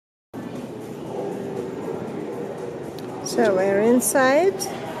So we're inside,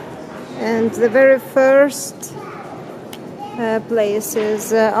 and the very first place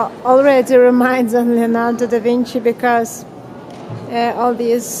is already reminds of Leonardo da Vinci, because all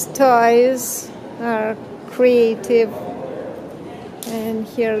these toys are creative. And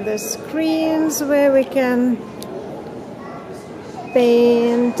here are the screens where we can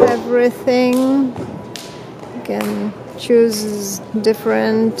paint everything. You can choose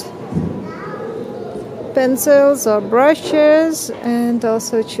different pencils or brushes, and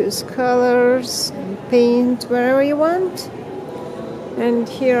also choose colors and paint wherever you want. And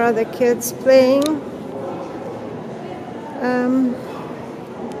here are the kids playing.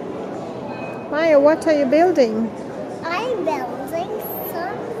 Maya, what are you building? I'm building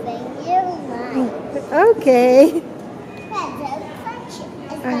something you like. Okay.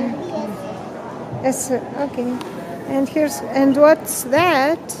 It's Okay. And what's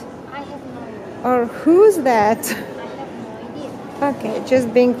that? I have no idea. Or who's that? I have no idea. Okay,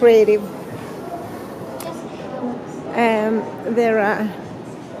 just being creative. Just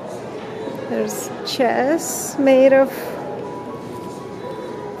There's chess made of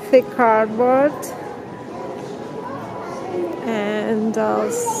thick cardboard, and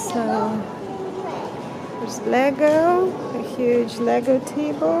also there's Lego, a huge Lego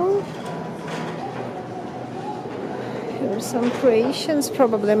table. Here are some creations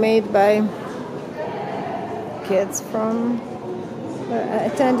probably made by kids from who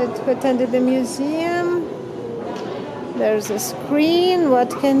attended the museum. There's a screen.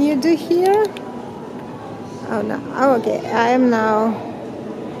 What can you do here? Oh no. Oh, okay. I'm now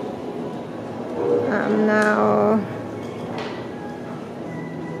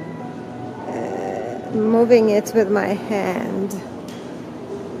moving it with my hand.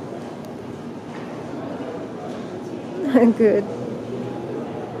 Good.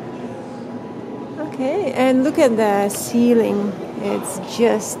 Okay, and look at the ceiling. It's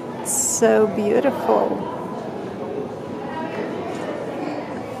just so beautiful.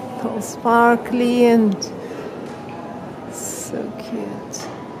 All sparkly and so cute.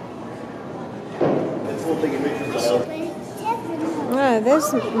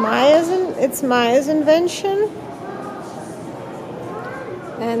 There's it's Maya's invention,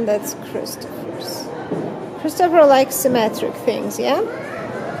 and that's Christopher's. Christopher likes symmetric things, yeah?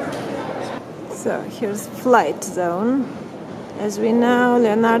 So here's Flight Zone. As we know,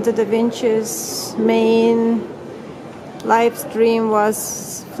 Leonardo da Vinci's main life's dream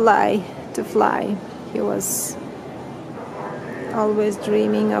was to fly. He was always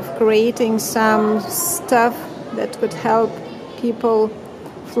dreaming of creating some stuff that could help people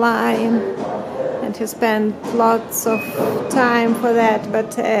fly, and he spent lots of time for that,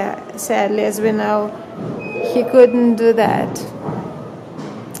 but sadly, as we know, he couldn't do that.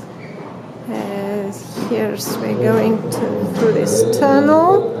 We're going through this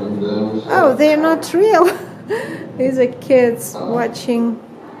tunnel. Oh, they're not real. These are kids watching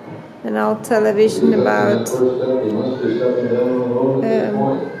an old television about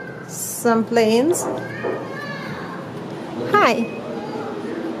some planes. Hi.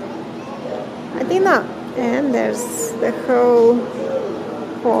 I think not. And there's the whole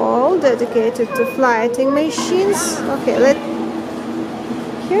hall dedicated to flighting machines. Okay,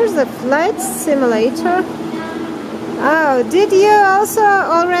 here's the flight simulator. Oh, did you also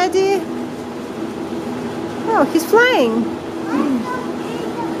already? Oh, he's flying.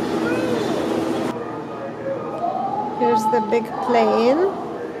 Here's the big plane,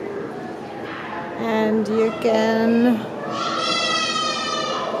 and you can.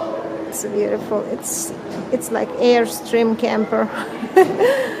 It's beautiful. It's like Airstream camper,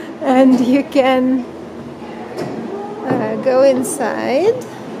 and you can go inside.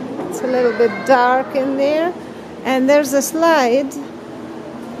 It's a little bit dark in there, and there's a slide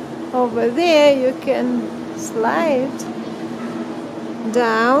over there. You can slide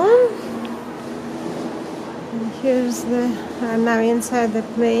down. And here's I'm now inside the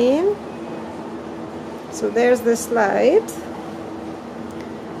plane. So there's the slide,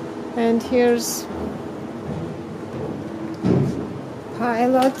 and here's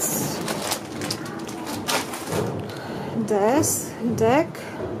pilot's deck.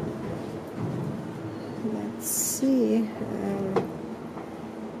 Let's see,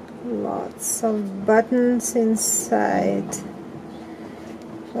 lots of buttons inside.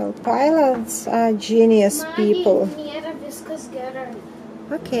 Well, pilots are genius people.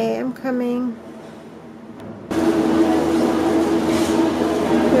 Okay, I'm coming.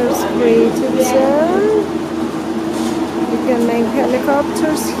 Here's creative zone. You can make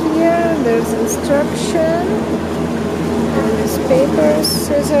helicopters here. There's instruction. And use paper,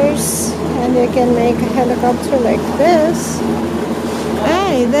 scissors, and you can make a helicopter like this.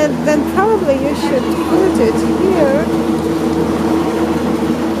 Hey, then probably you should put it here.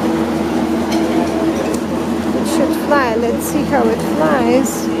 It should fly. Let's see how it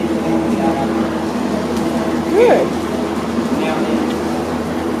flies. Good.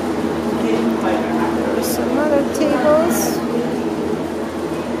 There are some other tables.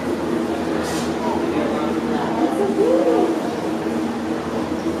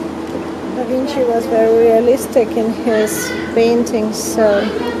 Da Vinci was very realistic in his paintings, so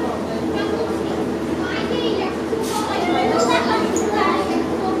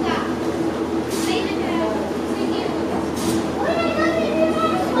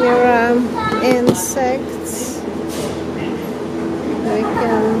here are insects.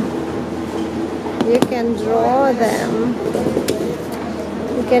 You can draw them.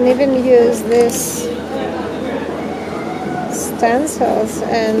 You can even use this stencils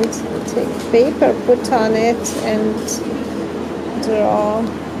and take paper, put on it, and draw.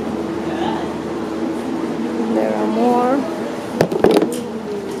 There are more.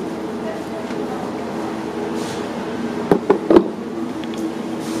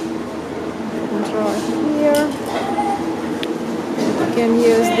 Draw here. You can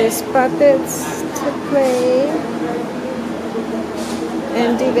use these puppets to play,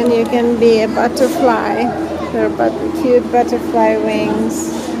 and even you can be a butterfly. There are cute butterfly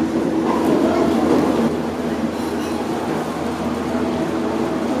wings.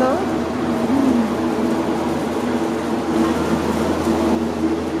 No?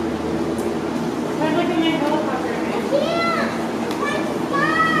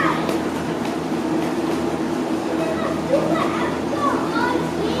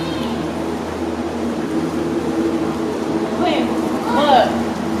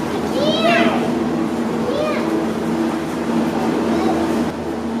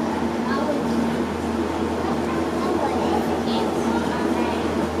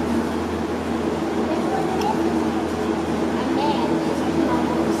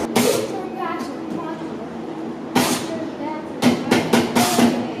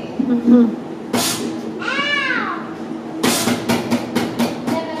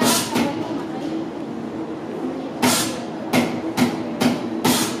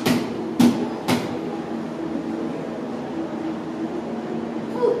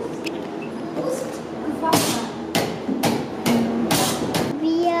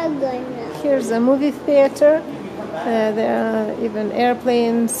 Here's a movie theater. There are even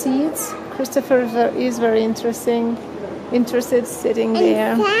airplane seats. Christopher is very interested sitting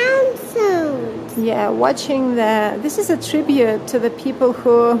there. Yeah, watching the. This is a tribute to the people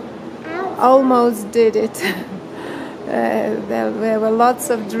who almost did it. There were lots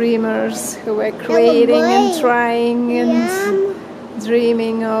of dreamers who were creating and trying and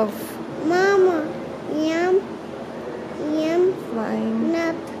dreaming of flying.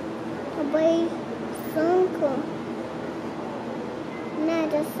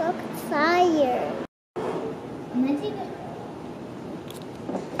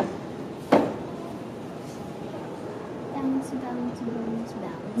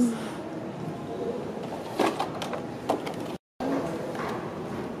 Bounce.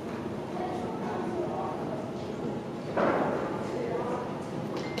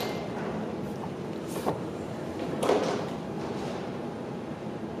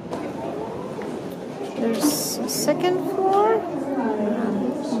 There's a second floor,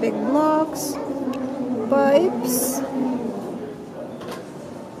 big blocks, pipes,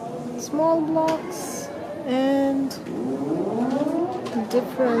 small blocks, and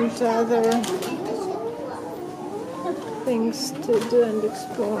different other things to do and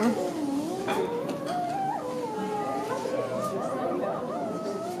explore.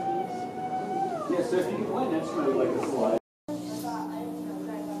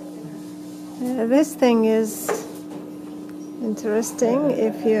 This thing is interesting.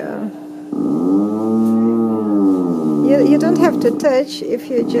 If you don't have to touch, if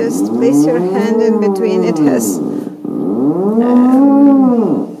you just place your hand in between, it has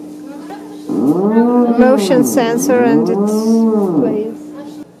motion sensor and it plays